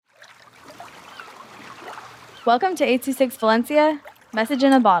Welcome to 826 Valencia, message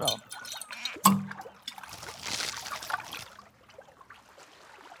in a bottle.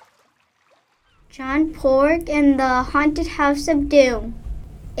 John Pork and the Haunted House of Doom.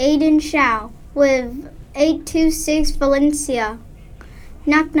 Aiden Shao with 826 Valencia.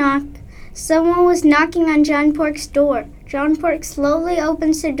 Knock knock. Someone was knocking on John Pork's door. John Pork slowly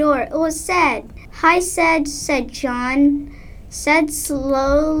opens the door. It was Said. Hi, said John. Said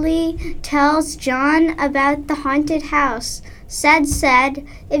slowly tells John about the haunted house. Said,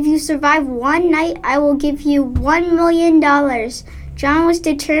 if you survive one night, I will give you $1 million. John was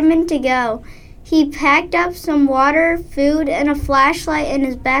determined to go. He packed up some water, food, and a flashlight in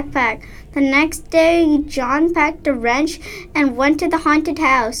his backpack. The next day, John packed a wrench and went to the haunted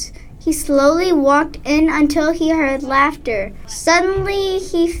house. He slowly walked in until he heard laughter. Suddenly,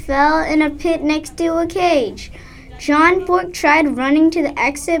 he fell in a pit next to a cage. John Pork tried running to the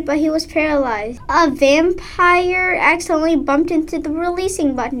exit, but he was paralyzed. A vampire accidentally bumped into the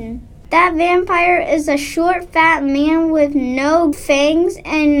releasing button. That vampire is a short, fat man with no fangs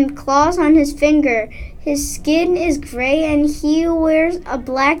and claws on his finger. His skin is gray and he wears a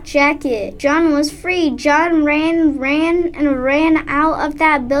black jacket. John was free. John ran out of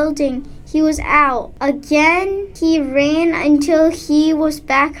that building. He was out. Again, he ran until he was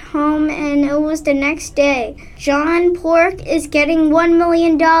back home, and it was the next day. John Pork is getting $1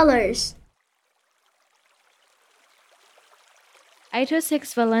 million.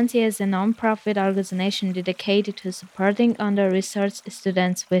 826 Valencia is a non-profit organization dedicated to supporting under-researched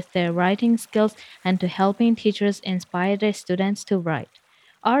students with their writing skills and to helping teachers inspire their students to write.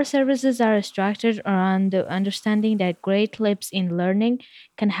 Our services are structured around the understanding that great leaps in learning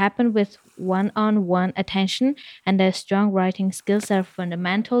can happen with one-on-one attention and that strong writing skills are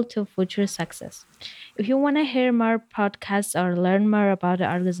fundamental to future success. If you want to hear more podcasts or learn more about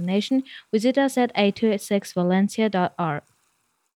the organization, visit us at 826valencia.org.